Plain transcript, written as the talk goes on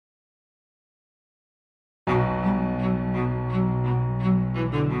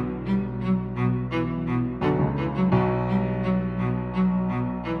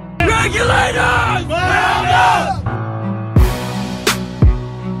Regulators! Round up!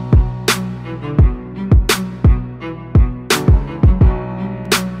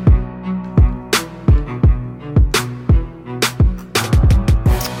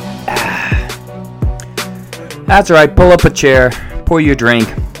 That's right, pull up a chair, pour your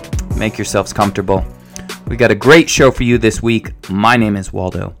drink, make yourselves comfortable. We got a great show for you this week. My name is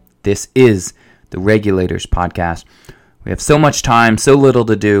Waldo. This is the Regulators Podcast. We have so much time, so little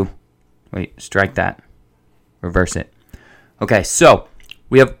to do. Wait, strike that. Reverse it. Okay, so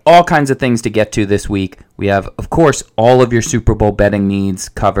we have all kinds of things to get to this week. We have, of course, all of your Super Bowl betting needs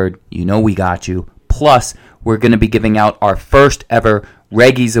covered. You know we got you. Plus, we're going to be giving out our first ever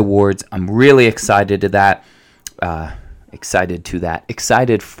Regie's Awards. I'm really excited to that.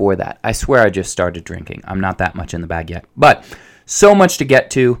 Excited for that. I swear I just started drinking. I'm not that much in the bag yet. But so much to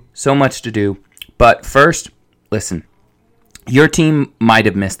get to, so much to do. But first, listen, your team might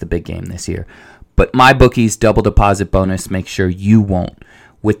have missed the big game this year, but MyBookie's double deposit bonus makes sure you won't.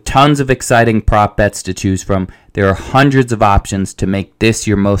 With tons of exciting prop bets to choose from, there are hundreds of options to make this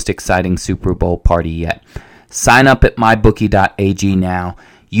your most exciting Super Bowl party yet. Sign up at mybookie.ag now.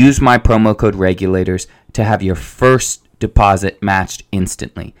 Use my promo code Regulators to have your first deposit matched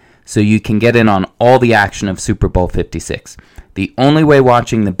instantly, so you can get in on all the action of Super Bowl 56. The only way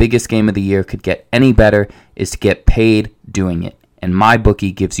watching the biggest game of the year could get any better is to get paid doing it, and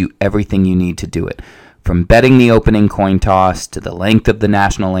MyBookie gives you everything you need to do it. From betting the opening coin toss to the length of the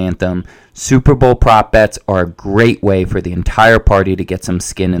national anthem, Super Bowl prop bets are a great way for the entire party to get some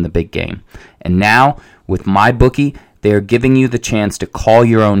skin in the big game. And now, with MyBookie, they are giving you the chance to call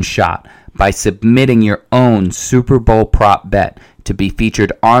your own shot by submitting your own Super Bowl prop bet to be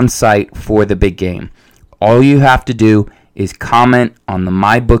featured on site for the big game. All you have to do is comment on the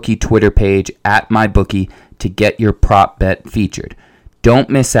MyBookie Twitter page at MyBookie to get your prop bet featured. Don't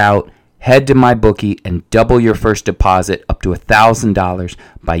miss out. Head to MyBookie and double your first deposit up to $1,000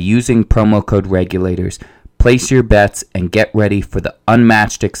 by using promo code Regulators. Place your bets and get ready for the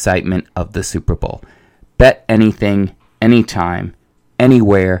unmatched excitement of the Super Bowl. Bet anything, anytime,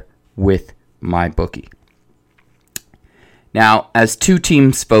 anywhere with MyBookie. Now, as two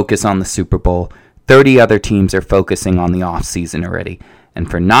teams focus on the Super Bowl, 30 other teams are focusing on the offseason already.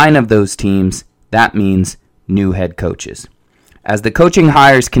 And for 9 of those teams, that means new head coaches. As the coaching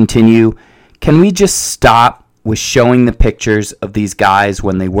hires continue, can we just stop with showing the pictures of these guys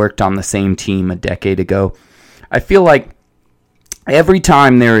when they worked on the same team a decade ago? I feel like every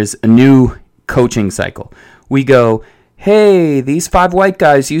time there is a new coaching cycle, we go, hey, these 5 white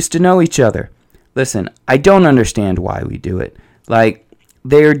guys used to know each other. Listen, I don't understand why we do it. Like,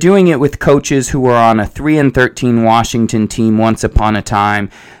 they're doing it with coaches who were on a 3-13 Washington team once upon a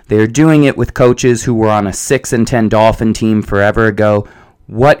time. They're doing it with coaches who were on a 6-10 Dolphin team forever ago.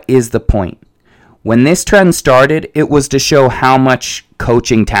 What is the point? When this trend started, it was to show how much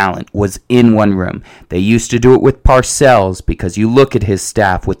coaching talent was in one room. They used to do it with Parcells because you look at his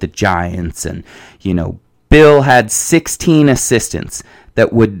staff with the Giants and, Bill had 16 assistants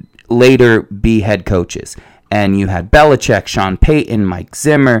that would later be head coaches. And you had Belichick, Sean Payton, Mike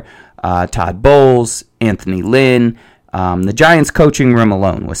Zimmer, Todd Bowles, Anthony Lynn. The Giants coaching room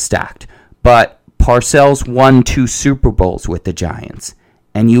alone was stacked. But Parcells won 2 Super Bowls with the Giants.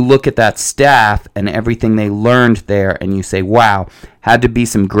 And you look at that staff and everything they learned there, and you say, wow, had to be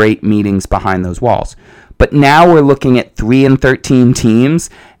some great meetings behind those walls. But now we're looking at 3-13 teams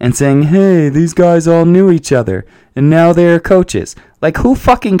and saying, hey, these guys all knew each other, and now they're coaches. Like, who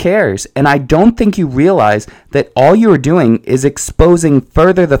fucking cares? And I don't think you realize that all you're doing is exposing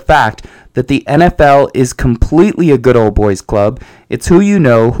further the fact that the NFL is completely a good old boys club. It's who you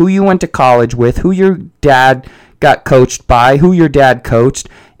know, who you went to college with, who your dad got coached by, who your dad coached.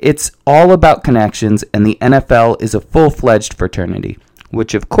 It's all about connections, and the NFL is a full-fledged fraternity,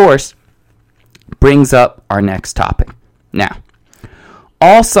 which, of course, brings up our next topic. Now,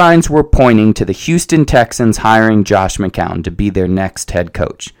 all signs were pointing to the Houston Texans hiring Josh McCown to be their next head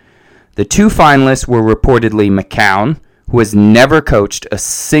coach. The 2 finalists were reportedly McCown, who has never coached a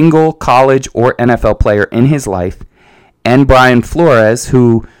single college or NFL player in his life, and Brian Flores,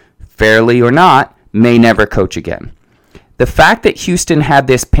 who, fairly or not, may never coach again. The fact that Houston had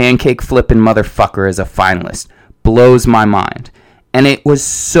this pancake flipping motherfucker as a finalist blows my mind. And it was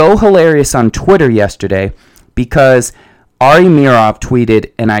so hilarious on Twitter yesterday because Ari Mirov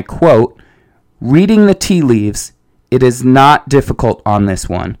tweeted, and I quote, "Reading the tea leaves, it is not difficult on this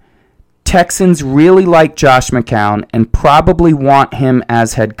one. Texans really like Josh McCown and probably want him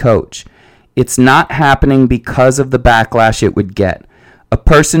as head coach. It's not happening because of the backlash it would get. A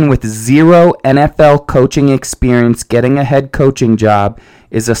person with zero NFL coaching experience getting a head coaching job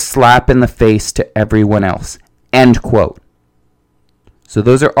is a slap in the face to everyone else. End quote. So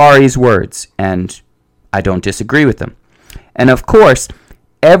those are Ari's words, and I don't disagree with them. And of course,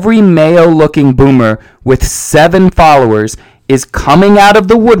 every Mayo-looking boomer with 7 followers is coming out of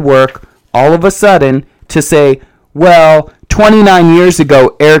the woodwork all of a sudden to say, well, 29 years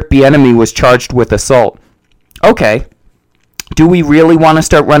ago, Eric Bieniemy was charged with assault. Okay. Do we really want to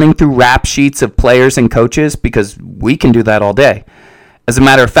start running through rap sheets of players and coaches? Because we can do that all day. As a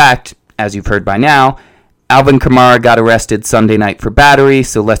matter of fact, as you've heard by now, Alvin Kamara got arrested Sunday night for battery,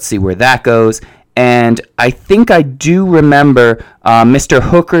 so let's see where that goes. And I think I do remember Mr.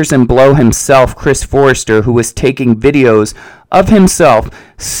 Hookers and Blow himself, Chris Forrester, who was taking videos of himself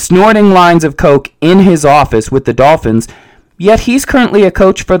snorting lines of coke in his office with the Dolphins, yet he's currently a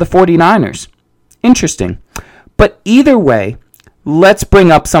coach for the 49ers. Interesting. But either way, let's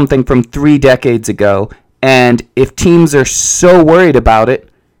bring up something from 3 decades ago, and if teams are so worried about it,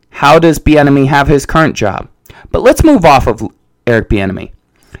 how does Bieniemy have his current job? But let's move off of Eric Bieniemy.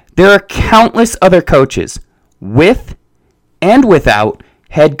 There are countless other coaches with and without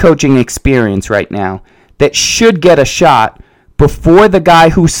head coaching experience right now that should get a shot before the guy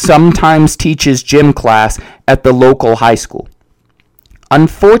who sometimes teaches gym class at the local high school.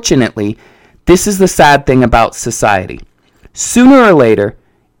 Unfortunately, this is the sad thing about society. Sooner or later,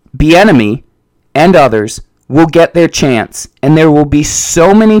 Bieniemy and others will get their chance, and there will be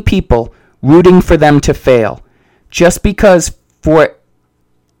so many people rooting for them to fail just because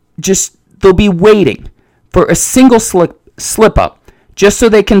they'll be waiting for a single slip up just so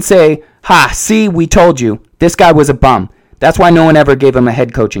they can say, ha, see, we told you, this guy was a bum. That's why no one ever gave him a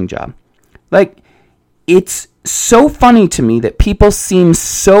head coaching job. Like, it's so funny to me that people seem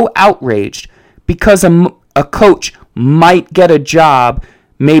so outraged because a coach might get a job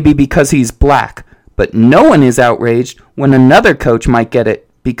maybe because he's black, but no one is outraged when another coach might get it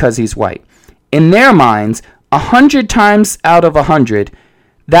because he's white. In their minds, 100 times out of 100,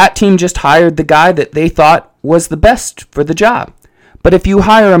 that team just hired the guy that they thought was the best for the job. But if you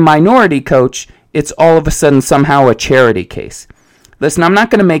hire a minority coach, it's all of a sudden somehow a charity case. Listen, I'm not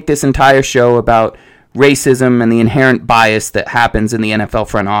going to make this entire show about racism and the inherent bias that happens in the NFL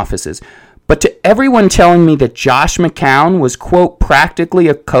front offices. But to everyone telling me that Josh McCown was, quote, practically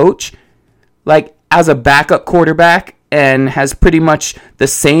a coach, like as a backup quarterback, and has pretty much the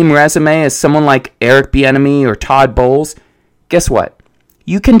same resume as someone like Eric Bieniemy or Todd Bowles, guess what?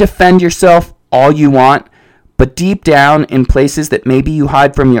 You can defend yourself all you want, but deep down in places that maybe you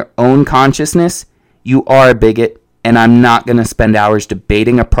hide from your own consciousness, you are a bigot, and I'm not going to spend hours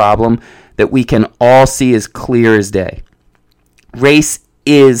debating a problem that we can all see as clear as day. Race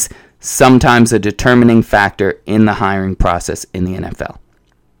is sometimes a determining factor in the hiring process in the NFL.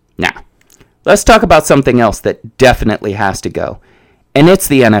 Now, let's talk about something else that definitely has to go, and it's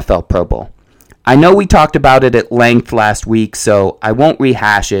the NFL Pro Bowl. I know we talked about it at length last week, so I won't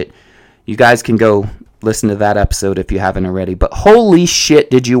rehash it. You guys can go listen to that episode if you haven't already, but holy shit,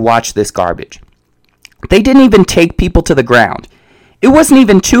 did you watch this garbage. They didn't even take people to the ground. It wasn't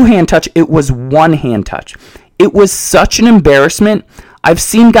even 2-hand touch, it was 1-hand touch. It was such an embarrassment. I've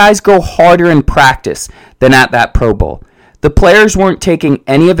seen guys go harder in practice than at that Pro Bowl. The players weren't taking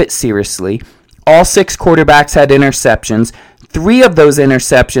any of it seriously. All 6 quarterbacks had interceptions. 3 of those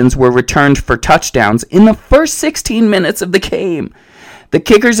interceptions were returned for touchdowns in the first 16 minutes of the game. The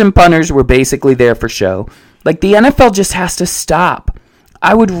kickers and punters were basically there for show. Like, the NFL just has to stop.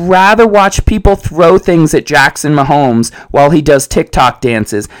 I would rather watch people throw things at Jackson Mahomes while he does TikTok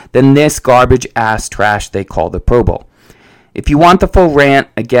dances than this garbage-ass trash they call the Pro Bowl. If you want the full rant,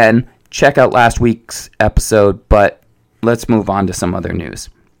 again, check out last week's episode, but let's move on to some other news.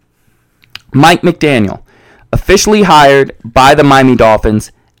 Mike McDaniel, officially hired by the Miami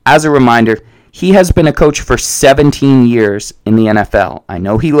Dolphins. As a reminder, he has been a coach for 17 years in the NFL. I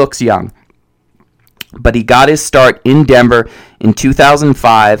know he looks young, but he got his start in Denver in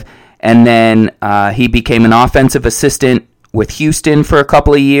 2005, and then he became an offensive assistant with Houston for a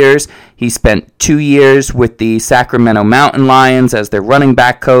couple of years. He spent 2 years with the Sacramento Mountain Lions as their running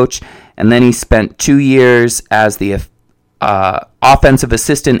back coach, and then he spent 2 years as the offensive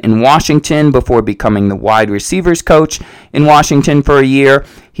assistant in Washington before becoming the wide receivers coach in Washington for a year.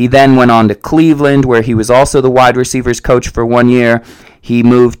 He then went on to Cleveland, where he was also the wide receivers coach for 1 year. He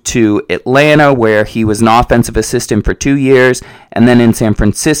moved to Atlanta, where he was an offensive assistant for 2 years, and then in San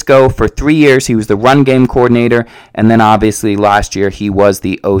Francisco for 3 years, he was the run game coordinator, and then obviously last year he was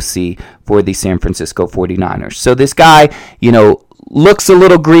the OC for the San Francisco 49ers. So this guy, looks a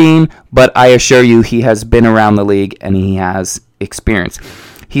little green, but I assure you he has been around the league and he has experience.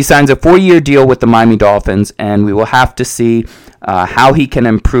 He signs a 4-year deal with the Miami Dolphins, and we will have to see how he can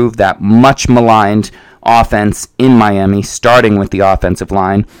improve that much maligned offense in Miami, starting with the offensive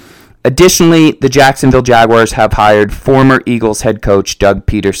line. Additionally, the Jacksonville Jaguars have hired former Eagles head coach Doug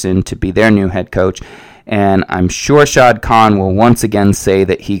Peterson to be their new head coach, and I'm sure Shad Khan will once again say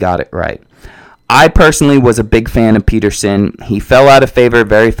that he got it right. I personally was a big fan of Peterson. He fell out of favor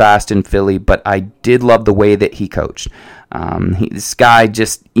very fast in Philly, but I did love the way that he coached. This guy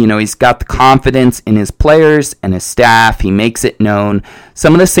just, he's got the confidence in his players and his staff. He makes it known.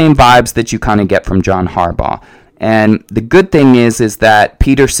 Some of the same vibes that you kind of get from John Harbaugh. And the good thing is that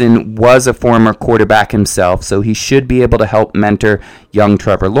Peterson was a former quarterback himself, so he should be able to help mentor young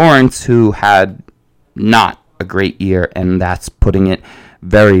Trevor Lawrence, who had not a great year, and that's putting it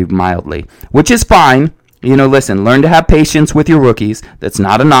very mildly, which is fine. Listen, learn to have patience with your rookies. That's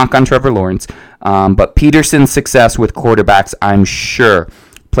not a knock on Trevor Lawrence, but Peterson's success with quarterbacks, I'm sure,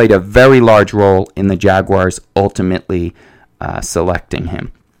 played a very large role in the Jaguars ultimately selecting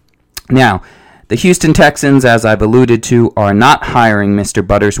him. Now, the Houston Texans, as I've alluded to, are not hiring Mr.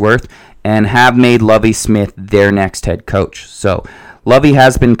 Buttersworth and have made Lovie Smith their next head coach. So, Lovie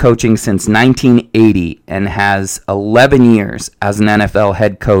has been coaching since 1980 and has 11 years as an NFL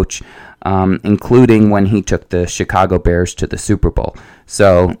head coach, including when he took the Chicago Bears to the Super Bowl.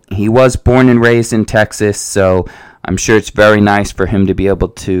 So he was born and raised in Texas, so I'm sure it's very nice for him to be able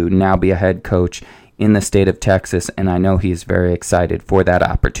to now be a head coach in the state of Texas, and I know he's very excited for that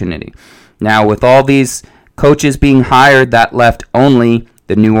opportunity. Now, with all these coaches being hired, that left only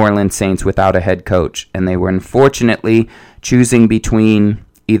the New Orleans Saints without a head coach, and they were unfortunately choosing between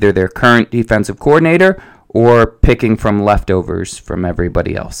either their current defensive coordinator or picking from leftovers from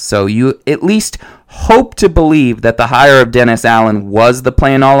everybody else. So you at least hope to believe that the hire of Dennis Allen was the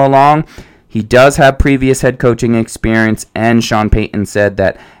plan all along. He does have previous head coaching experience, and Sean Payton said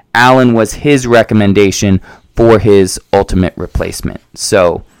that Allen was his recommendation for his ultimate replacement.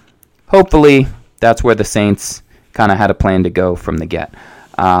 So hopefully that's where the Saints kind of had a plan to go from the get.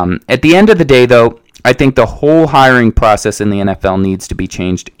 At the end of the day, though, I think the whole hiring process in the NFL needs to be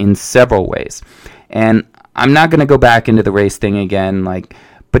changed in several ways. And I'm not going to go back into the race thing again,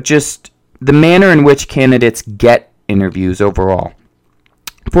 but just the manner in which candidates get interviews overall.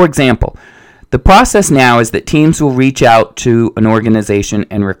 For example, the process now is that teams will reach out to an organization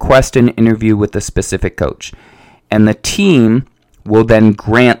and request an interview with a specific coach, and the team will then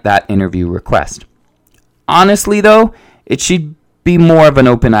grant that interview request. Honestly, though, it should be more of an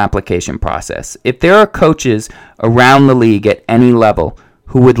open application process. If there are coaches around the league at any level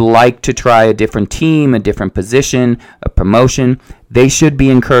who would like to try a different team, a different position, a promotion, they should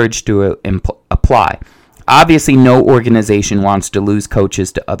be encouraged to apply. Obviously, no organization wants to lose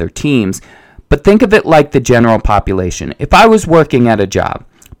coaches to other teams, but think of it like the general population. If I was working at a job,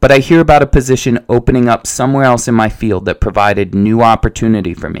 but I hear about a position opening up somewhere else in my field that provided new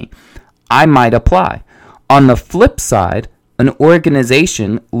opportunity for me, I might apply. On the flip side, an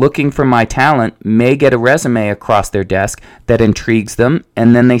organization looking for my talent may get a resume across their desk that intrigues them,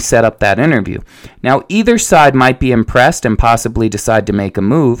 and then they set up that interview. Now, either side might be impressed and possibly decide to make a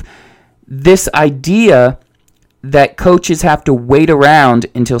move. This idea that coaches have to wait around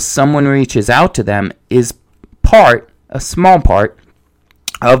until someone reaches out to them is a small part,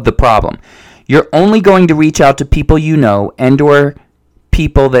 of the problem. You're only going to reach out to people you know and or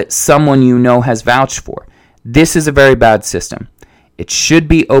people that someone you know has vouched for. This is a very bad system. It should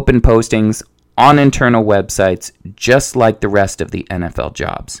be open postings on internal websites, just like the rest of the NFL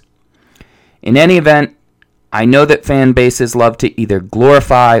jobs. In any event, I know that fan bases love to either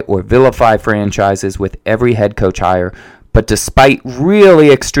glorify or vilify franchises with every head coach hire, but despite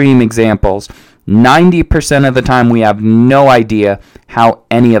really extreme examples, 90% of the time we have no idea how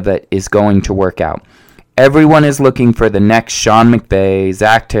any of it is going to work out. Everyone is looking for the next Sean McVay,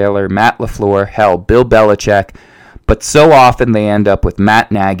 Zach Taylor, Matt LaFleur, hell, Bill Belichick, but so often they end up with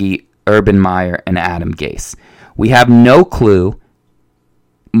Matt Nagy, Urban Meyer, and Adam Gase. We have no clue,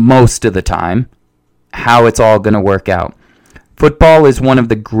 most of the time, how it's all going to work out. Football is one of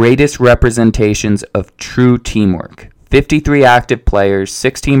the greatest representations of true teamwork. 53 active players,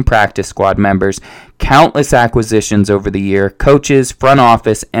 16 practice squad members, countless acquisitions over the year, coaches, front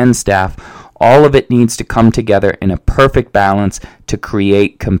office, and staff. All of it needs to come together in a perfect balance to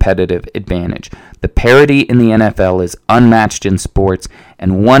create competitive advantage. The parity in the NFL is unmatched in sports,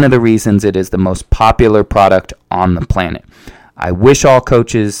 and one of the reasons it is the most popular product on the planet. I wish all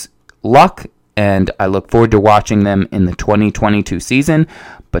coaches luck, and I look forward to watching them in the 2022 season,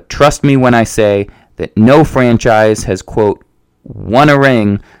 but trust me when I say that no franchise has, quote, won a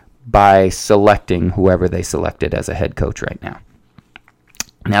ring by selecting whoever they selected as a head coach right now.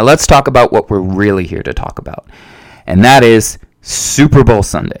 Now let's talk about what we're really here to talk about, and that is Super Bowl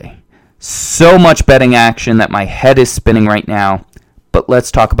Sunday. So much betting action that my head is spinning right now, but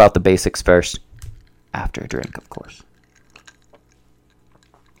let's talk about the basics first, after a drink, of course.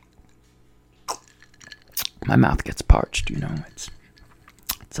 My mouth gets parched,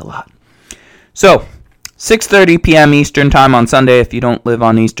 it's a lot. So, 6:30 p.m. Eastern Time on Sunday. If you don't live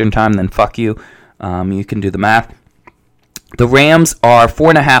on Eastern Time, then fuck you. You can do the math. The Rams are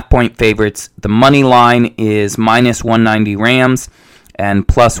 4.5-point favorites. The money line is minus 190 Rams and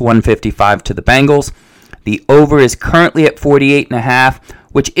plus 155 to the Bengals. The over is currently at 48.5,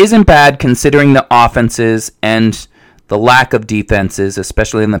 which isn't bad considering the offenses and the lack of defenses,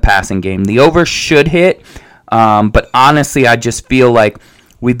 especially in the passing game. The over should hit, but honestly, I just feel like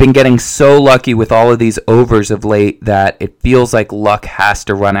we've been getting so lucky with all of these overs of late that it feels like luck has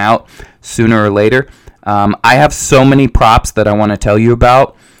to run out sooner or later. I have so many props that I want to tell you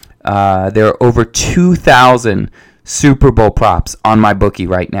about. There are over 2,000 Super Bowl props on my bookie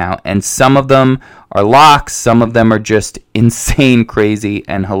right now, and some of them are locks, some of them are just insane, crazy,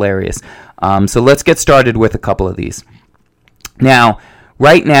 and hilarious. So let's get started with a couple of these. Now,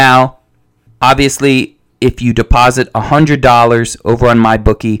 right now, obviously, if you deposit $100 over on my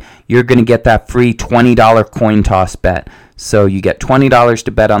bookie, you're going to get that free $20 coin toss bet. So you get $20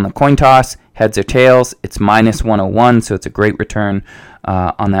 to bet on the coin toss, heads or tails. It's minus 101, so it's a great return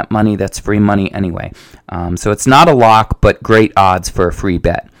on that money. That's free money anyway. So it's not a lock, but great odds for a free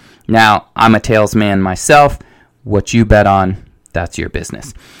bet. Now, I'm a tails man myself. What you bet on, that's your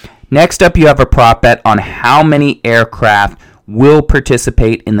business. Next up, you have a prop bet on how many aircraft will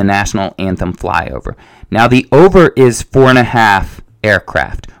participate in the national anthem flyover. Now, the over is 4.5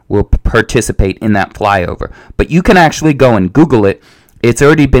 aircraft will participate in that flyover. But you can actually go and Google it. It's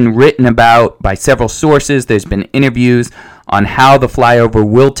already been written about by several sources. There's been interviews on how the flyover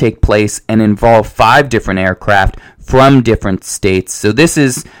will take place and involve 5 different aircraft from different states. So this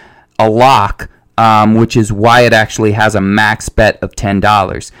is a lock, which is why it actually has a max bet of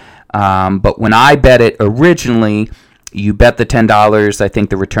 $10. But when I bet it originally, you bet the $10. I think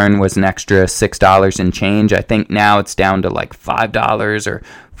the return was an extra $6 and change. I think now it's down to like $5 or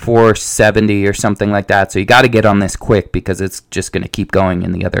 $4.70 or something like that. So you got to get on this quick because it's just going to keep going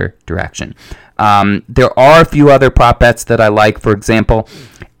in the other direction. There are a few other prop bets that I like. For example,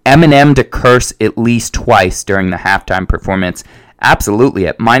 Eminem to curse at least twice during the halftime performance. Absolutely.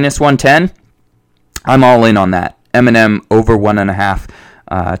 At minus 110, I'm all in on that. Eminem over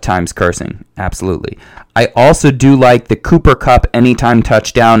 1.5 times cursing. Absolutely. I also do like the Cooper Kupp anytime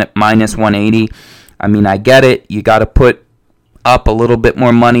touchdown at minus 180. I mean, I get it. You got to put up a little bit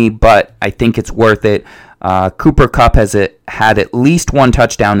more money, but I think it's worth it. Cooper Kupp has had at least one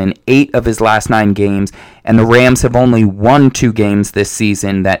touchdown in 8 of his last 9 games, and the Rams have only won 2 games this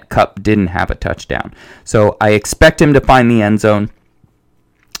season that Kupp didn't have a touchdown. So I expect him to find the end zone.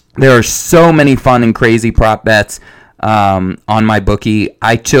 There are so many fun and crazy prop bets on my bookie.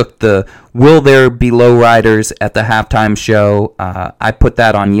 I took the will there be lowriders at the halftime show. I put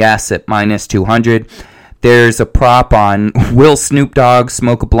that on yes at minus 200. There's a prop on will Snoop Dogg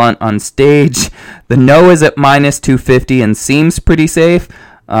smoke a blunt on stage. The no is at minus 250 and seems pretty safe.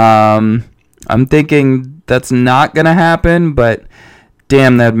 I'm thinking that's not going to happen, but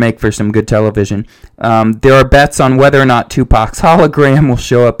damn, that would make for some good television. There are bets on whether or not Tupac's hologram will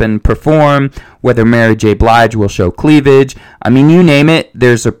show up and perform, whether Mary J. Blige will show cleavage. I mean, you name it,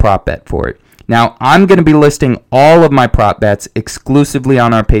 there's a prop bet for it. Now, I'm going to be listing all of my prop bets exclusively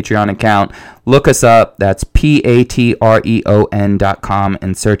on our Patreon account. Look us up. That's patreon.com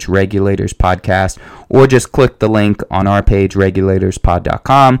and search Regulators Podcast, or just click the link on our page,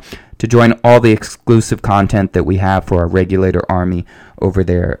 regulatorspod.com, to join all the exclusive content that we have for our Regulator Army over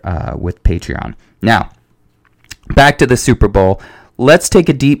there with Patreon. Now, back to the Super Bowl. Let's take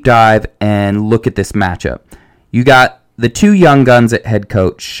a deep dive and look at this matchup. You got the 2 young guns at head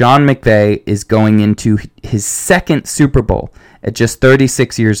coach. Sean McVay is going into his 2nd Super Bowl at just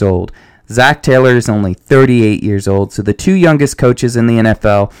 36 years old. Zach Taylor is only 38 years old. So the 2 youngest coaches in the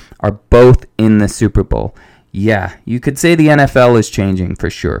NFL are both in the Super Bowl. Yeah, you could say the NFL is changing for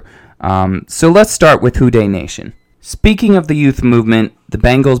sure. So let's start with Who Dey Nation. Speaking of the youth movement, the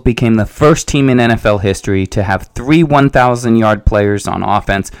Bengals became the first team in NFL history to have 3 1,000-yard players on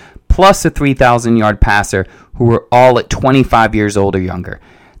offense, plus a 3,000-yard passer who were all at 25 years old or younger.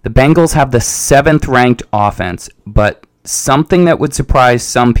 The Bengals have the 7th-ranked offense, but something that would surprise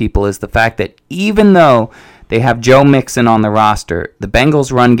some people is the fact that even though they have Joe Mixon on the roster, the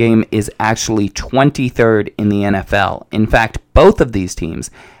Bengals' run game is actually 23rd in the NFL. In fact, both of these teams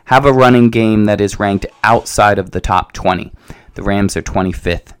have a running game that is ranked outside of the top 20. The Rams are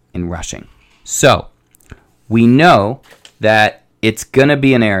 25th in rushing. So, we know that it's going to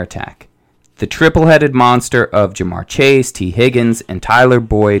be an air attack. The triple-headed monster of Jamar Chase, T. Higgins, and Tyler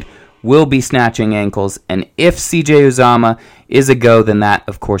Boyd will be snatching ankles, and if C.J. Uzomah is a go, then that,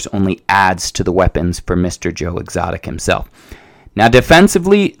 of course, only adds to the weapons for Mr. Joe Exotic himself. Now,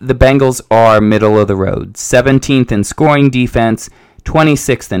 defensively, the Bengals are middle of the road. 17th in scoring defense,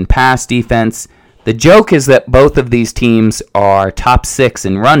 26th in pass defense. The joke is that both of these teams are top 6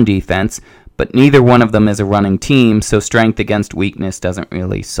 in run defense, but neither one of them is a running team, so strength against weakness doesn't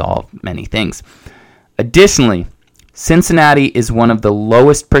really solve many things. Additionally, Cincinnati is one of the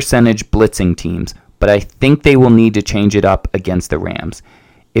lowest percentage blitzing teams, but I think they will need to change it up against the Rams.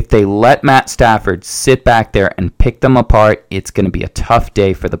 If they let Matt Stafford sit back there and pick them apart, it's going to be a tough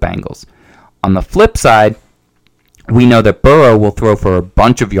day for the Bengals. On the flip side, we know that Burrow will throw for a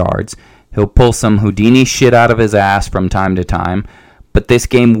bunch of yards. He'll pull some Houdini shit out of his ass from time to time, but this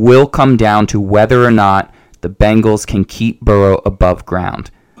game will come down to whether or not the Bengals can keep Burrow above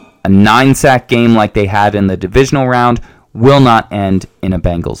ground. A 9-sack game like they had in the divisional round will not end in a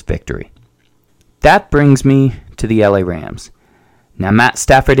Bengals victory. That brings me to the LA Rams. Now, Matt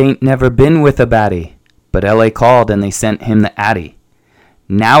Stafford ain't never been with a baddie, but LA called and they sent him the Addy.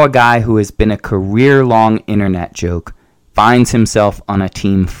 Now a guy who has been a career-long internet joke finds himself on a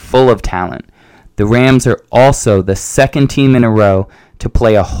team full of talent. The Rams are also the second team in a row to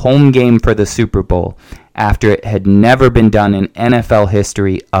play a home game for the Super Bowl after it had never been done in NFL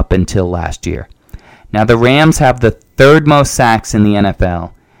history up until last year. Now, the Rams have the third most sacks in the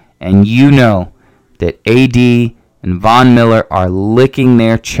NFL, and you know that AD and Von Miller are licking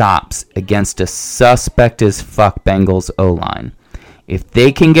their chops against a suspect as fuck Bengals O-line. If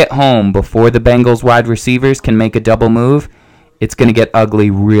they can get home before the Bengals wide receivers can make a double move, it's going to get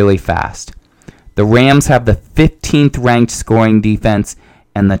ugly really fast. The Rams have the 15th ranked scoring defense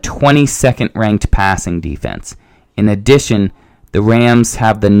and the 22nd ranked passing defense. In addition, the Rams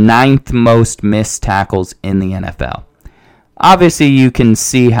have the 9th most missed tackles in the NFL. Obviously, you can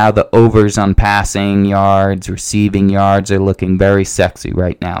see how the overs on passing yards, receiving yards are looking very sexy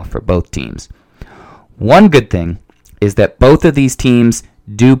right now for both teams. One good thing is that both of these teams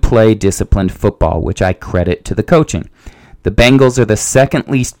do play disciplined football, which I credit to the coaching. The Bengals are the second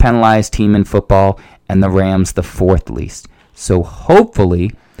least penalized team in football, and the Rams the fourth least. So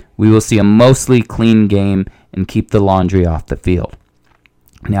hopefully, we will see a mostly clean game and keep the laundry off the field.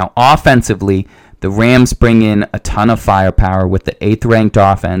 Now, offensively, the Rams bring in a ton of firepower with the 8th ranked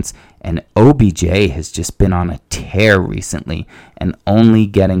offense, and OBJ has just been on a tear recently and only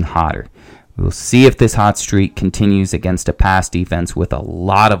getting hotter. We'll see if this hot streak continues against a pass defense with a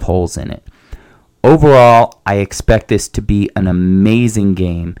lot of holes in it. Overall, I expect this to be an amazing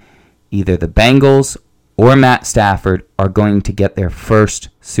game. Either the Bengals or Matt Stafford are going to get their first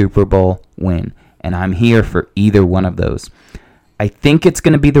Super Bowl win, and I'm here for either one of those. I think it's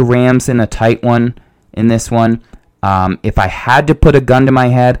going to be the Rams in a tight one in this one. If I had to put a gun to my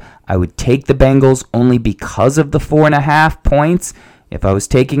head, I would take the Bengals only because of the 4.5 points. If I was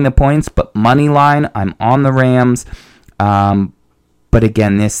taking the points, but money line, I'm on the Rams. But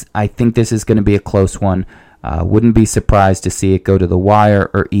again, I think this is going to be a close one. Wouldn't be surprised to see it go to the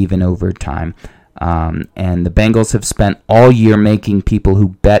wire or even overtime. And the Bengals have spent all year making people who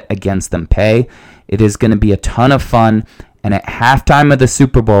bet against them pay. It is going to be a ton of fun. And at halftime of the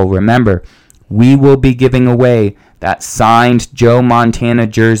Super Bowl, remember, we will be giving away that signed Joe Montana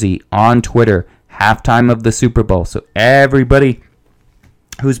jersey on Twitter, halftime of the Super Bowl. So everybody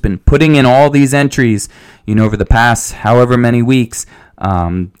who's been putting in all these entries, over the past however many weeks,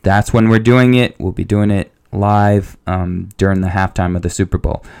 that's when we're doing it. We'll be doing it live during the halftime of the Super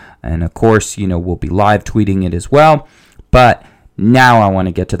Bowl. And of course, we'll be live tweeting it as well. But now I want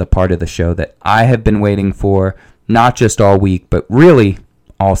to get to the part of the show that I have been waiting for, not just all week, but really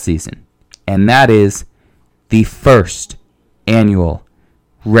all season. And that is the first annual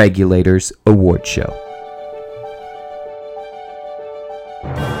Regulators Award Show.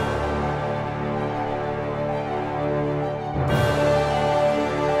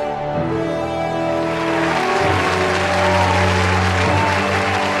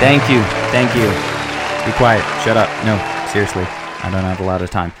 Thank you. Be quiet. Shut up. No, seriously. I don't have a lot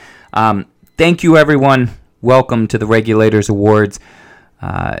of time. Thank you, everyone. Welcome to the Regulators Awards.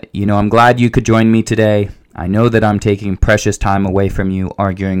 I'm glad you could join me today. I know that I'm taking precious time away from you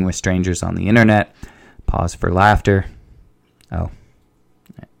arguing with strangers on the internet. Pause for laughter. Oh,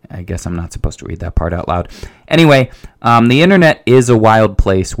 I guess I'm not supposed to read that part out loud. Anyway, the internet is a wild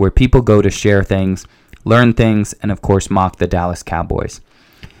place where people go to share things, learn things, and of course mock the Dallas Cowboys.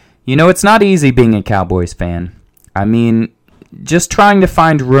 It's not easy being a Cowboys fan. I mean, just trying to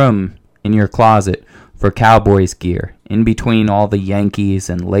find room in your closet for Cowboys gear in between all the Yankees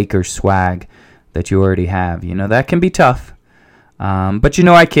and Lakers swag that you already have. That can be tough. But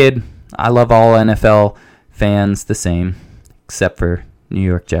I kid. I love all NFL fans the same, except for New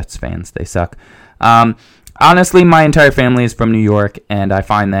York Jets fans. They suck. Honestly, my entire family is from New York, and I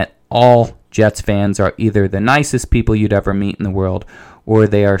find that all Jets fans are either the nicest people you'd ever meet in the world, or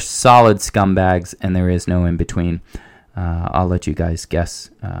they are solid scumbags, and there is no in between. I'll let you guys guess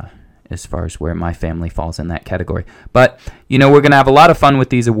as far as where my family falls in that category. But, we're going to have a lot of fun with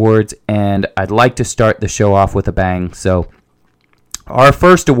these awards, and I'd like to start the show off with a bang. So, our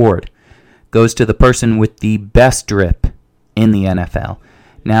first award goes to the person with the best drip in the NFL.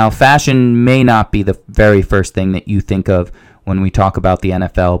 Now, fashion may not be the very first thing that you think of when we talk about the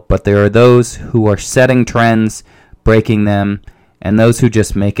NFL, but there are those who are setting trends, breaking them, and those who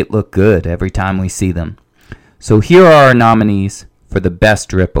just make it look good every time we see them. So here are our nominees for the Best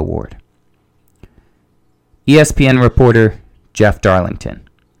Drip Award. ESPN reporter Jeff Darlington.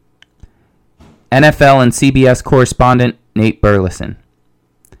 NFL and CBS correspondent Nate Burleson.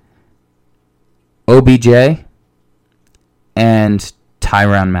 OBJ and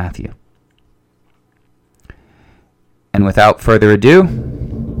Tyrann Mathieu. And without further ado,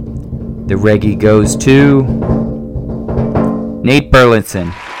 the Regie goes to Nate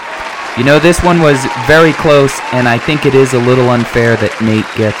Burleson. This one was very close, and I think it is a little unfair that Nate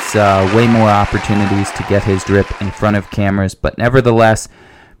gets way more opportunities to get his drip in front of cameras, but nevertheless,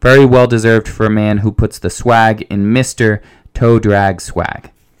 very well deserved for a man who puts the swag in Mr. Toe Drag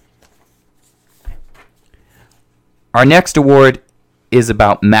Swag. Our next award is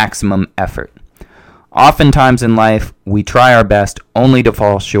about maximum effort. Oftentimes in life, we try our best only to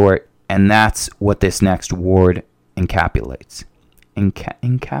fall short, and that's what this next award encapsulates.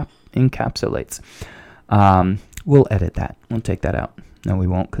 Encapsulates. We'll edit that. We'll take that out. No, we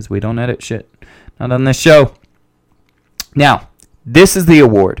won't, because we don't edit shit. Not on this show. Now, this is the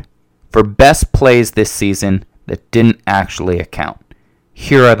award for best plays this season that didn't actually account.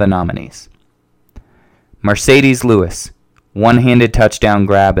 Here are the nominees. Mercedes Lewis, one-handed touchdown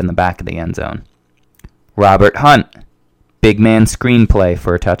grab in the back of the end zone. Robert Hunt, big man screenplay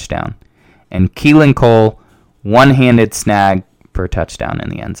for a touchdown. And Keelan Cole, one-handed snag for a touchdown in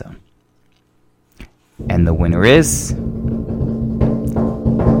the end zone. And the winner is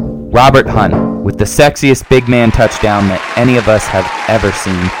Robert Hunt with the sexiest big man touchdown that any of us have ever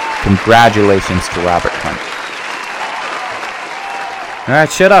seen. Congratulations to Robert Hunt. All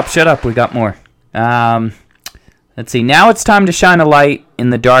right, shut up. We got more. Let's see. Now it's time to shine a light in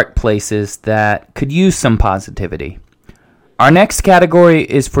the dark places that could use some positivity. Our next category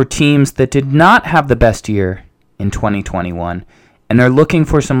is for teams that did not have the best year in 2021 and are looking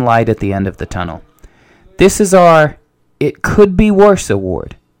for some light at the end of the tunnel. This is our It Could Be Worse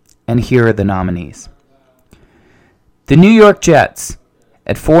award, and here are the nominees. The New York Jets,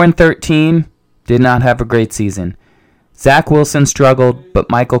 at 4-13, did not have a great season. Zach Wilson struggled,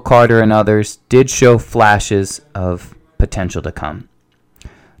 but Michael Carter and others did show flashes of potential to come.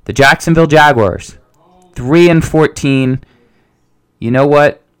 The Jacksonville Jaguars, 3-14. You know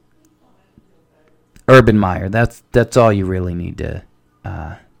what? Urban Meyer. That's all you really need to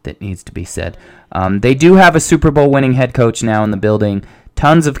that needs to be said. They do have a Super Bowl winning head coach now in the building,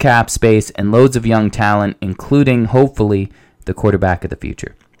 tons of cap space, and loads of young talent, including, hopefully, the quarterback of the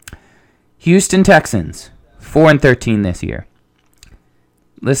future. Houston Texans, 4-13 this year.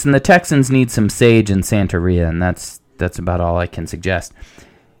 Listen, the Texans need some Sage and Santeria, and that's about all I can suggest.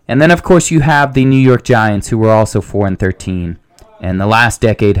 And then, of course, you have the New York Giants, who were also 4-13, and the last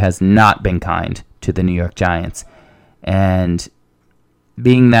decade has not been kind to the New York Giants. And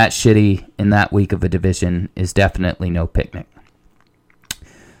being that shitty in that week of a division is definitely no picnic.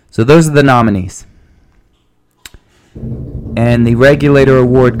 So those are the nominees. And the Regulator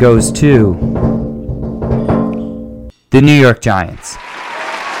Award goes to the New York Giants.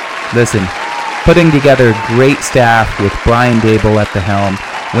 Listen, putting together a great staff with Brian Dable at the helm,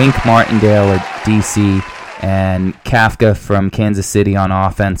 Wink Martindale at DC, and Kafka from Kansas City on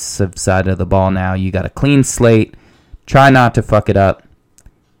offensive side of the ball now. You got a clean slate. Try not to fuck it up.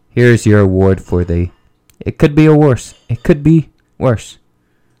 Here's your award for the It Could Be Worse. It Could Be Worse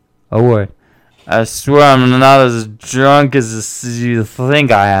award. I swear I'm not as drunk as you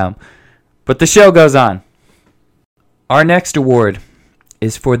think I am. But the show goes on. Our next award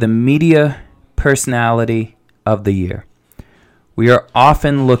is for the Media Personality of the Year. We are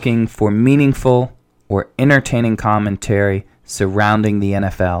often looking for meaningful or entertaining commentary surrounding the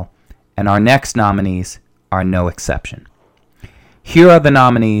NFL, and our next nominees are no exception. Here are the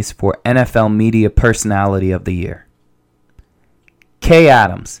nominees for NFL Media Personality of the Year. Kay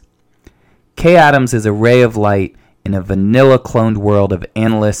Adams. Kay Adams is a ray of light in a vanilla-cloned world of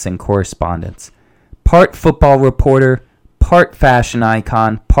analysts and correspondents. Part football reporter, part fashion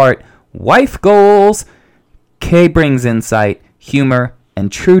icon, part wife goals, Kay brings insight, humor,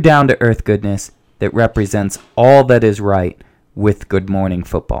 and true down-to-earth goodness that represents all that is right with Good Morning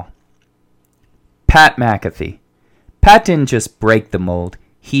Football. Pat McAfee. Pat didn't just break the mold,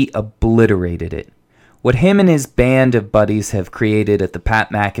 he obliterated it. What him and his band of buddies have created at the Pat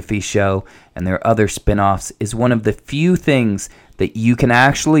McAfee Show and their other spin-offs is one of the few things that you can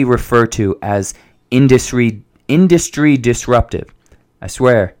actually refer to as industry disruptive. I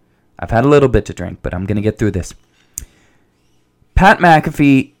swear, I've had a little bit to drink, but I'm going to get through this. Pat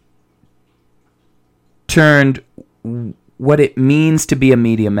McAfee turned what it means to be a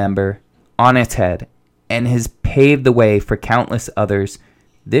media member on its head and has paved the way for countless others,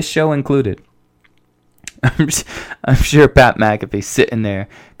 this show included. I'm sure Pat McAfee's sitting there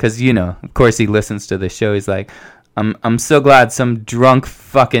because, of course he listens to this show. He's like, I'm so glad some drunk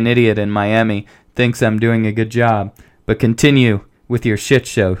fucking idiot in Miami thinks I'm doing a good job. But continue with your shit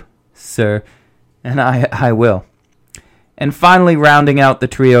show, sir. And I will. And finally, rounding out the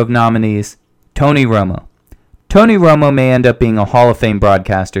trio of nominees, Tony Romo. Tony Romo may end up being a Hall of Fame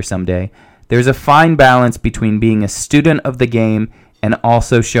broadcaster someday. There's a fine balance between being a student of the game and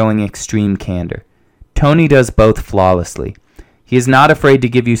also showing extreme candor. Tony does both flawlessly. He is not afraid to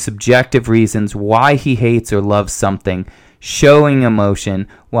give you subjective reasons why he hates or loves something, showing emotion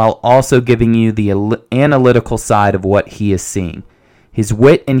while also giving you the analytical side of what he is seeing. His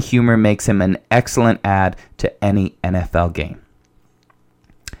wit and humor makes him an excellent add to any NFL game.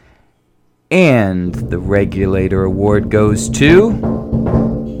 And the Regulator Award goes to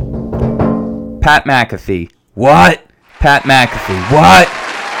Pat McAfee. What? Pat McAfee. What?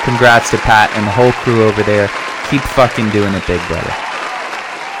 Congrats to Pat and the whole crew over there. Keep fucking doing it, big brother.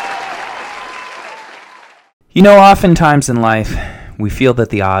 Oftentimes in life, we feel that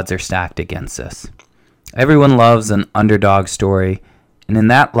the odds are stacked against us. Everyone loves an underdog story, and in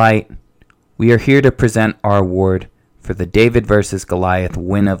that light, we are here to present our award for the David versus Goliath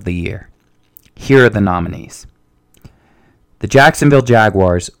win of the year. Here are the nominees. The Jacksonville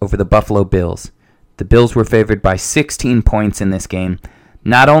Jaguars over the Buffalo Bills. The Bills were favored by 16 points in this game.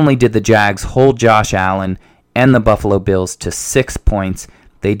 Not only did the Jags hold Josh Allen and the Buffalo Bills to 6 points,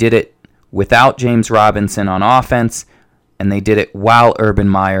 they did it without James Robinson on offense, and they did it while Urban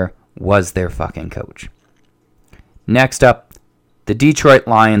Meyer was their fucking coach. Next up, the Detroit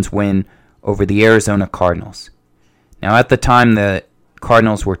Lions win over the Arizona Cardinals. Now, at the time, the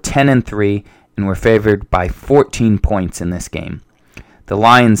Cardinals were 10-3 and were favored by 14 points in this game. The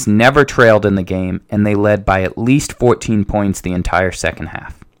Lions never trailed in the game, and they led by at least 14 points the entire second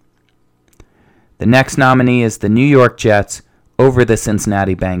half. The next nominee is the New York Jets over the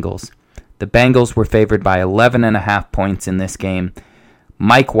Cincinnati Bengals. The Bengals were favored by 11.5 points in this game.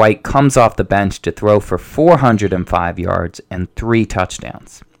 Mike White comes off the bench to throw for 405 yards and 3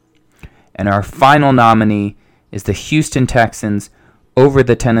 touchdowns. And our final nominee is the Houston Texans over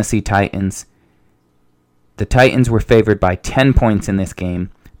the Tennessee Titans. The Titans were favored by 10 points in this game.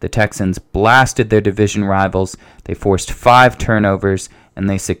 The Texans blasted their division rivals. They forced 5 turnovers, and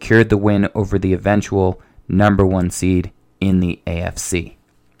they secured the win over the eventual number 1 seed in the AFC.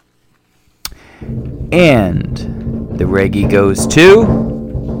 And the Regie goes to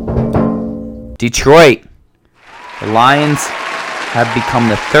Detroit. The Lions have become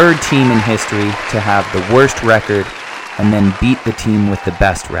the 3rd team in history to have the worst record and then beat the team with the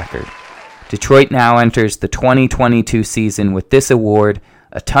best record. Detroit now enters the 2022 season with this award,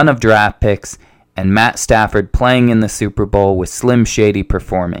 a ton of draft picks, and Matt Stafford playing in the Super Bowl with Slim Shady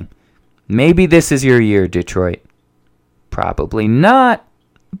performing. Maybe this is your year, Detroit. Probably not,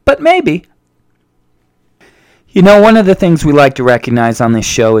 but maybe. One of the things we like to recognize on this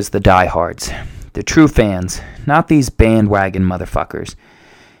show is the diehards, the true fans, not these bandwagon motherfuckers.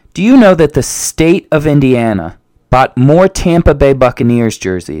 Do you know that the state of Indiana bought more Tampa Bay Buccaneers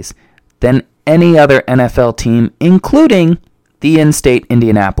jerseys than any other NFL team, including the in-state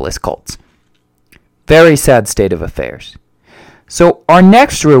Indianapolis Colts? Very sad state of affairs. So our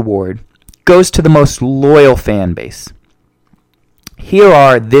next reward goes to the most loyal fan base. Here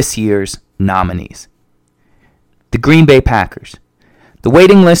are this year's nominees. The Green Bay Packers. The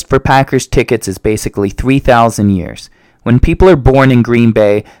waiting list for Packers tickets is basically 3,000 years. When people are born in Green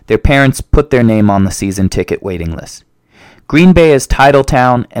Bay, their parents put their name on the season ticket waiting list. Green Bay is title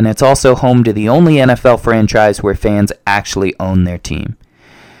town, and it's also home to the only NFL franchise where fans actually own their team.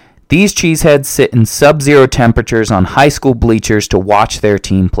 These cheeseheads sit in sub-zero temperatures on high school bleachers to watch their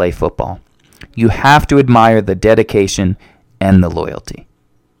team play football. You have to admire the dedication and the loyalty.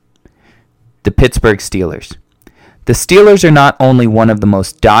 The Pittsburgh Steelers. The Steelers are not only one of the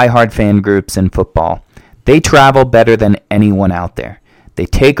most die-hard fan groups in football, they travel better than anyone out there. They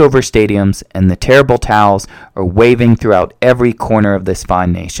take over stadiums, and the terrible towels are waving throughout every corner of this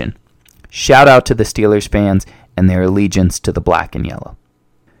fine nation. Shout out to the Steelers fans and their allegiance to the black and yellow.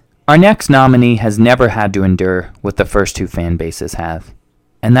 Our next nominee has never had to endure what the first two fan bases have,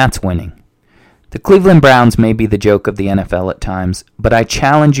 and that's winning. The Cleveland Browns may be the joke of the NFL at times, but I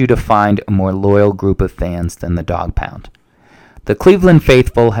challenge you to find a more loyal group of fans than the Dog Pound. The Cleveland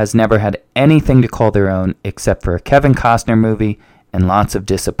faithful has never had anything to call their own except for a Kevin Costner movie and lots of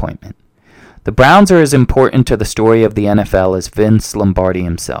disappointment. The Browns are as important to the story of the NFL as Vince Lombardi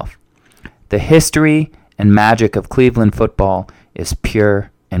himself. The history and magic of Cleveland football is pure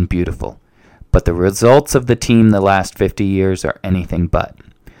and beautiful, but the results of the team the last 50 years are anything but.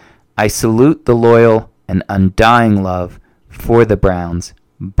 I salute the loyal and undying love for the Browns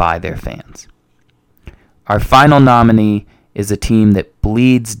by their fans. Our final nominee is a team that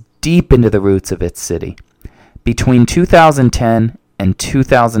bleeds deep into the roots of its city. Between 2010 and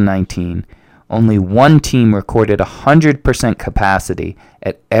 2019, only one team recorded 100% capacity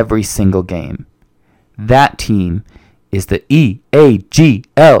at every single game. That team is the EAGLES,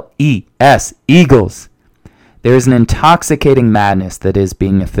 Eagles. There is an intoxicating madness that is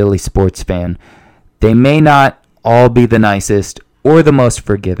being a Philly sports fan. They may not all be the nicest or the most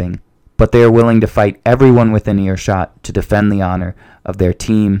forgiving, but they are willing to fight everyone within earshot to defend the honor of their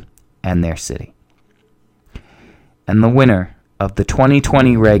team and their city. And the winner of the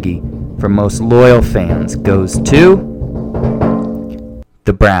 2020 Regie for most loyal fans goes to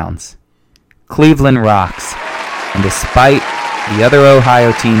the Browns. Cleveland rocks, and despite the other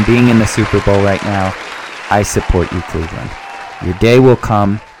Ohio team being in the Super Bowl right now, I support you, Cleveland. Your day will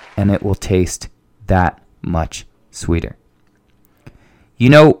come, and it will taste that much sweeter. You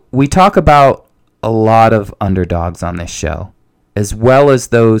know, we talk about a lot of underdogs on this show, as well as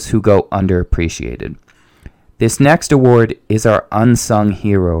those who go underappreciated. This next award is our Unsung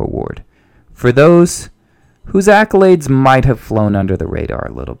Hero Award, for those whose accolades might have flown under the radar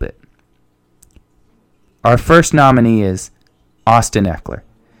a little bit. Our first nominee is Austin Eckler.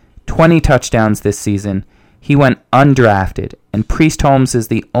 20 touchdowns this season. He went undrafted, and Priest Holmes is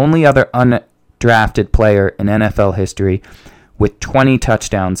the only other undrafted player in NFL history with 20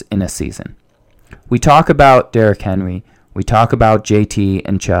 touchdowns in a season. We talk about Derrick Henry, we talk about JT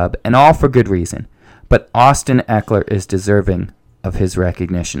and Chubb, and all for good reason, but Austin Eckler is deserving of his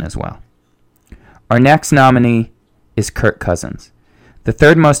recognition as well. Our next nominee is Kirk Cousins, the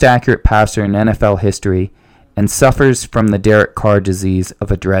third most accurate passer in NFL history, and suffers from the Derek Carr disease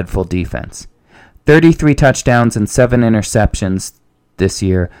of a dreadful defense. 33 touchdowns and 7 interceptions this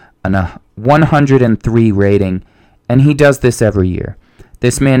year on a 103 rating, and he does this every year.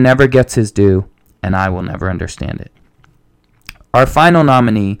 This man never gets his due, and I will never understand it. Our final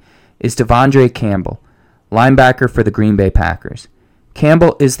nominee is Devondre Campbell, linebacker for the Green Bay Packers.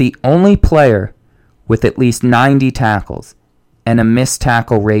 Campbell is the only player with at least 90 tackles and a missed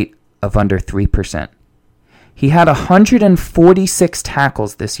tackle rate of under 3%. He had 146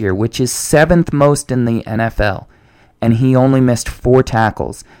 tackles this year, which is 7th most in the NFL, and he only missed 4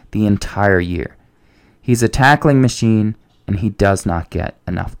 tackles the entire year. He's a tackling machine, and he does not get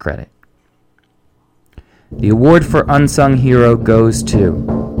enough credit. The award for Unsung Hero goes to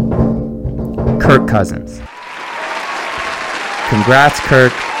Kirk Cousins. Congrats,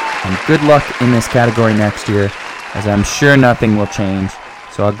 Kirk, and good luck in this category next year, as I'm sure nothing will change,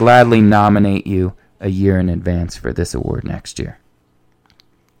 so I'll gladly nominate you a year in advance for this award next year.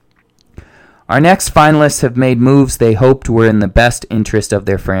 Our next finalists have made moves they hoped were in the best interest of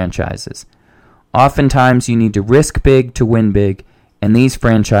their franchises. Oftentimes you need to risk big to win big, and these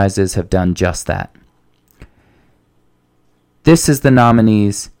franchises have done just that. This is the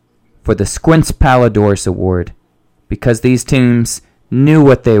nominees for the Squints Palladors Award, because these teams knew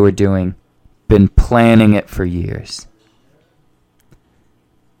what they were doing, been planning it for years.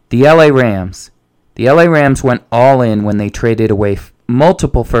 The LA Rams. The LA Rams went all in when they traded away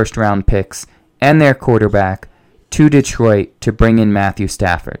multiple first-round picks and their quarterback to Detroit to bring in Matthew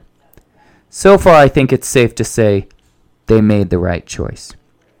Stafford. So far, I think it's safe to say they made the right choice.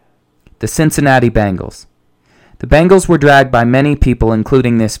 The Cincinnati Bengals. The Bengals were dragged by many people,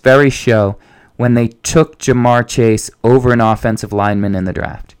 including this very show, when they took Jamar Chase over an offensive lineman in the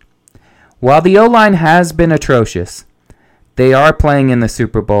draft. While the O-line has been atrocious, they are playing in the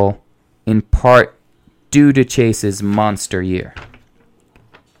Super Bowl in part due to Chase's monster year.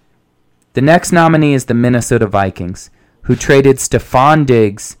 The next nominee is the Minnesota Vikings, who traded Stephon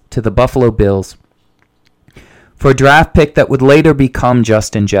Diggs to the Buffalo Bills for a draft pick that would later become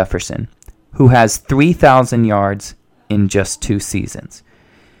Justin Jefferson, who has 3,000 yards in just 2 seasons.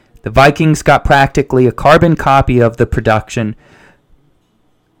 The Vikings got practically a carbon copy of the production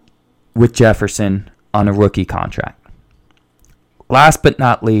with Jefferson on a rookie contract. Last but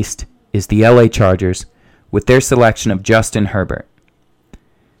not least is the LA Chargers with their selection of Justin Herbert.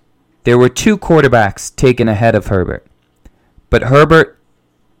 There were 2 quarterbacks taken ahead of Herbert, but Herbert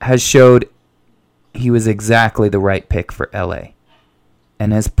has showed he was exactly the right pick for LA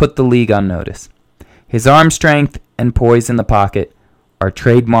and has put the league on notice. His arm strength and poise in the pocket are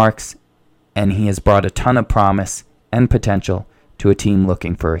trademarks, and he has brought a ton of promise and potential to a team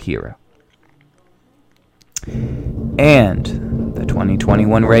looking for a hero. And the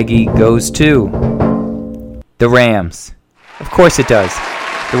 2021 Regie goes to the Rams. Of course it does.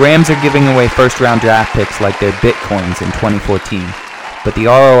 The Rams are giving away first-round draft picks like they're bitcoins in 2014, but the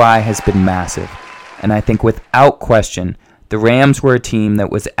ROI has been massive, and I think without question, the Rams were a team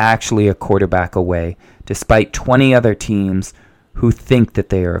that was actually a quarterback away, despite 20 other teams who think that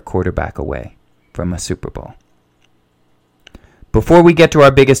they are a quarterback away from a Super Bowl. Before we get to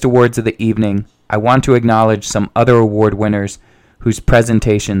our biggest awards of the evening, I want to acknowledge some other award winners whose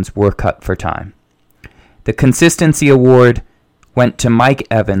presentations were cut for time. The Consistency Award went to Mike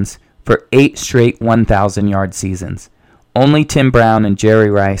Evans for 8 straight 1,000-yard seasons. Only Tim Brown and Jerry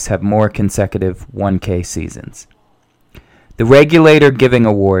Rice have more consecutive 1K seasons. The Regulator Giving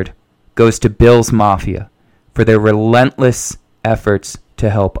Award goes to Bills Mafia for their relentless efforts to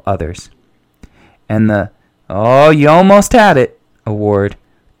help others. And the "Oh, you almost had it" award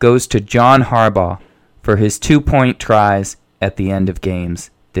goes to John Harbaugh for his 2-point tries at the end of games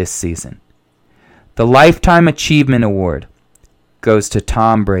this season. The Lifetime Achievement Award goes to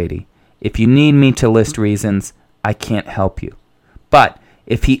Tom Brady. If you need me to list reasons, I can't help you. But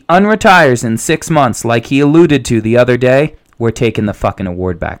if he unretires in 6 months like he alluded to the other day, we're taking the fucking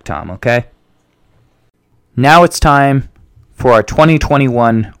award back, Tom, okay? Now it's time for our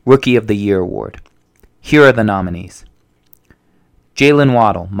 2021 Rookie of the Year Award. Here are the nominees. Jalen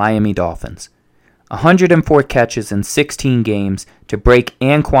Waddle, Miami Dolphins. 104 catches in 16 games to break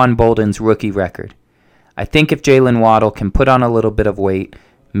Anquan Bolden's rookie record. I think if Jalen Waddle can put on a little bit of weight,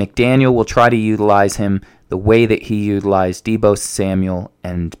 McDaniel will try to utilize him the way that he utilized Deebo Samuel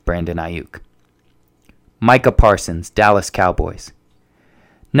and Brandon Ayuk. Micah Parsons, Dallas Cowboys.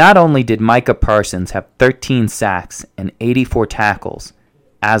 Not only did Micah Parsons have 13 sacks and 84 tackles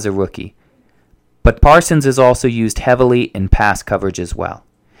as a rookie, but Parsons is also used heavily in pass coverage as well.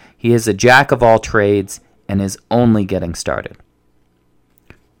 He is a jack of all trades and is only getting started.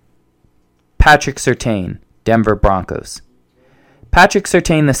 Patrick Surtain, Denver Broncos. Patrick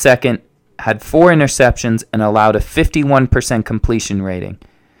Surtain II had 4 interceptions and allowed a 51% completion rating.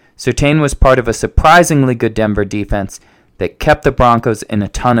 Surtain was part of a surprisingly good Denver defense that kept the Broncos in a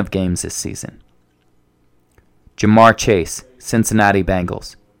ton of games this season. Jamar Chase, Cincinnati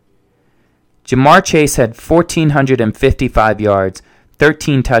Bengals. Jamar Chase had 1,455 yards,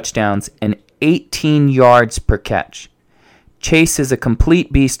 13 touchdowns, and 18 yards per catch. Chase is a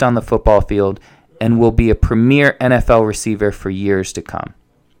complete beast on the football field and will be a premier NFL receiver for years to come.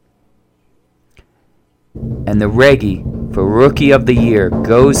 And the Regie for Rookie of the Year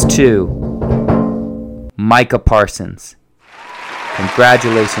goes to Micah Parsons.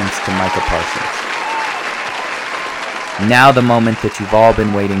 Congratulations to Micah Parsons. Now the moment that you've all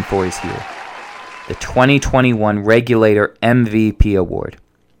been waiting for is here. The 2021 Regulator MVP Award.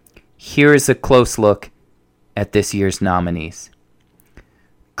 Here is a close look at this year's nominees.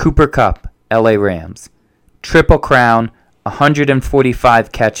 Cooper Kupp, LA Rams. Triple Crown,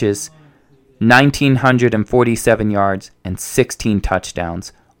 145 catches, 1,947 yards, and 16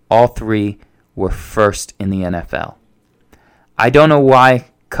 touchdowns. All 3 were first in the NFL. I don't know why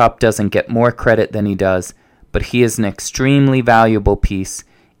Kupp doesn't get more credit than he does, but he is an extremely valuable piece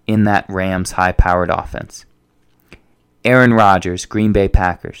in that Rams high-powered offense. Aaron Rodgers, Green Bay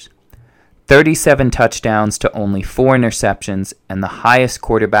Packers. 37 touchdowns to only 4 interceptions and the highest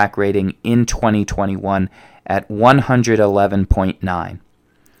quarterback rating in 2021 at 111.9.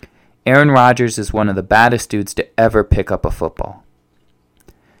 Aaron Rodgers is one of the baddest dudes to ever pick up a football.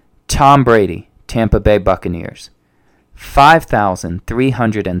 Tom Brady, Tampa Bay Buccaneers.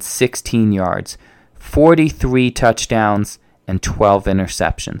 5,316 yards, 43 touchdowns, and 12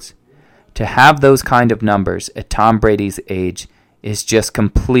 interceptions. To have those kind of numbers at Tom Brady's age is just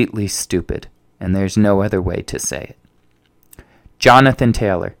completely stupid, and there's no other way to say it. Jonathan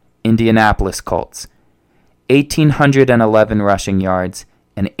Taylor, Indianapolis Colts. 1,811 rushing yards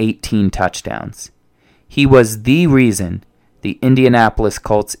and 18 touchdowns. He was the reason the Indianapolis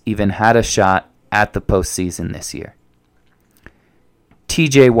Colts even had a shot at the postseason this year.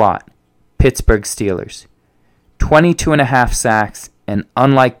 TJ Watt, Pittsburgh Steelers. 22.5 sacks, and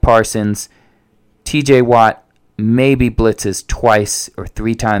unlike Parsons, TJ Watt maybe blitzes twice or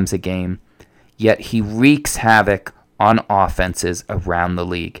 3 times a game, yet he wreaks havoc on offenses around the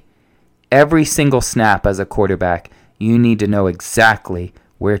league. Every single snap as a quarterback, you need to know exactly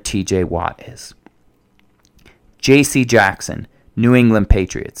where TJ Watt is. J.C. Jackson, New England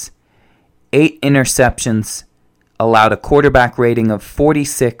Patriots. 8 interceptions, allowed a quarterback rating of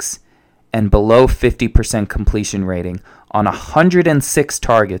 46 and below 50% completion rating on 106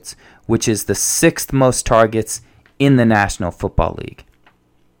 targets, which is the 6th most targets in the National Football League.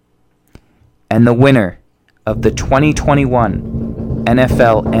 And the winner of the 2021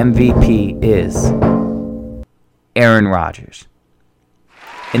 NFL MVP is Aaron Rodgers.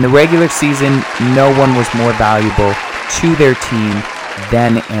 In the regular season, no one was more valuable to their team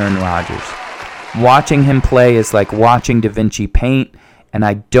than Aaron Rodgers. Watching him play is like watching Da Vinci paint, and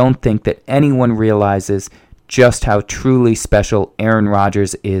I don't think that anyone realizes just how truly special Aaron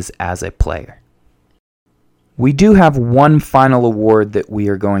Rodgers is as a player. We do have one final award that we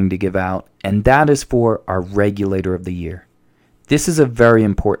are going to give out, and that is for our Regulator of the Year. This is a very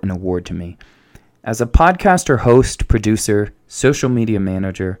important award to me. As a podcaster, host, producer, social media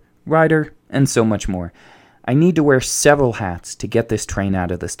manager, writer, and so much more, I need to wear several hats to get this train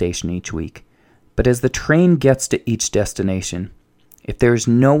out of the station each week. But as the train gets to each destination, if there is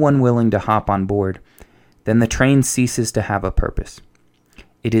no one willing to hop on board, then the train ceases to have a purpose.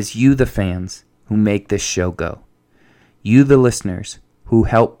 It is you, the fans, who make this show go. You, the listeners, who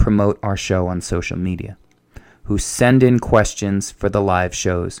help promote our show on social media, who send in questions for the live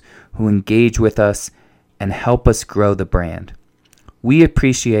shows, who engage with us and help us grow the brand. We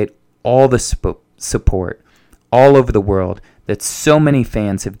appreciate all the support all over the world that so many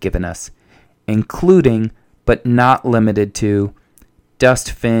fans have given us, including, but not limited to,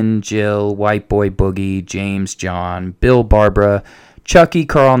 Dust Finn, Jill, White Boy Boogie, James John, Bill Barbara, Chucky,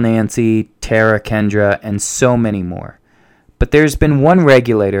 Carl Nancy, Tara Kendra, and so many more. But there's been one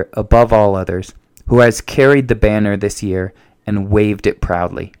regulator above all others who has carried the banner this year and waved it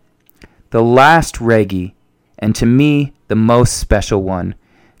proudly. The last Regie, and to me the most special one,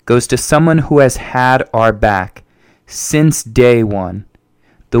 goes to someone who has had our back since day one.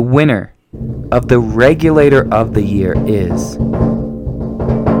 The winner of the Regulator of the Year is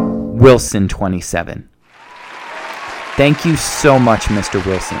Wilson27. Thank you so much, Mr.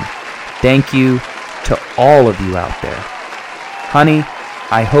 Wilson. Thank you to all of you out there. Honey,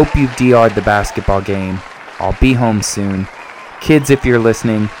 I hope you've DR'd the basketball game. I'll be home soon. Kids, if you're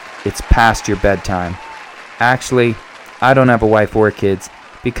listening, it's past your bedtime. Actually, I don't have a wife or kids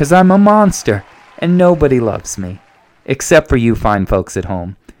because I'm a monster and nobody loves me. Except for you fine folks at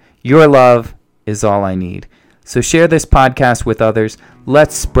home. Your love is all I need. So share this podcast with others.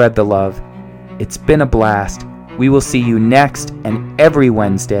 Let's spread the love. It's been a blast. We will see you next and every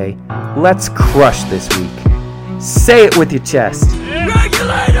Wednesday. Let's crush this week. Say it with your chest.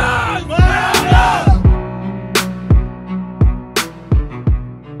 Regulator!